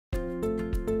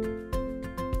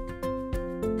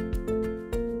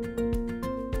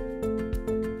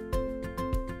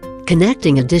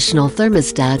Connecting additional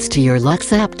thermostats to your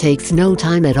LUX app takes no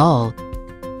time at all.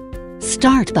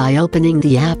 Start by opening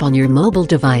the app on your mobile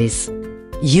device.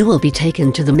 You will be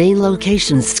taken to the main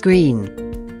locations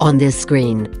screen. On this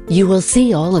screen, you will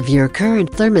see all of your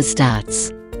current thermostats.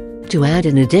 To add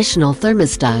an additional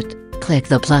thermostat, click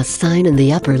the plus sign in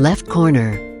the upper left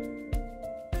corner.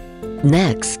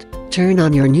 Next, turn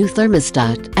on your new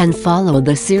thermostat and follow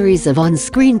the series of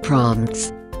on-screen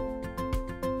prompts.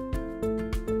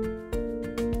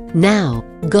 Now,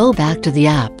 go back to the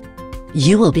app.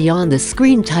 You will be on the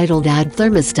screen titled Add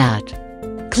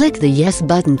Thermostat. Click the Yes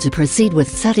button to proceed with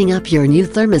setting up your new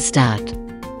thermostat.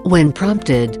 When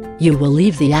prompted, you will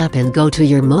leave the app and go to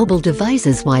your mobile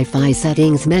device's Wi-Fi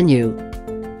settings menu.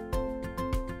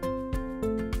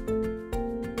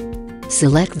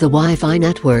 Select the Wi-Fi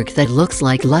network that looks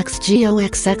like LUX GEO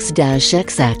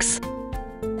XX-XX.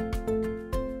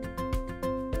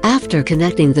 After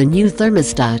connecting the new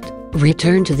thermostat,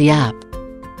 return to the app.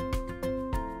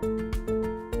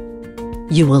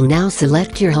 You will now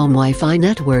select your home Wi-Fi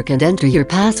network and enter your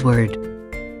password.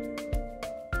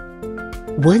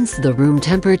 Once the room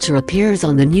temperature appears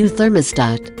on the new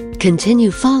thermostat,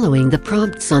 continue following the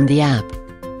prompts on the app.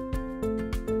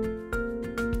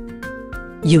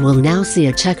 You will now see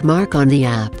a check mark on the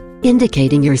app,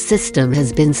 indicating your system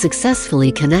has been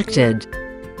successfully connected.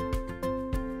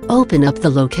 Open up the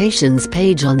Locations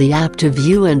page on the app to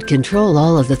view and control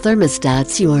all of the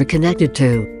thermostats you are connected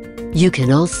to. You can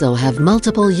also have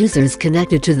multiple users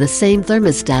connected to the same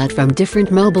thermostat from different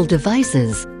mobile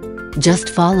devices.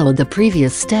 Just follow the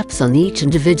previous steps on each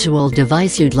individual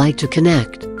device you'd like to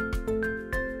connect.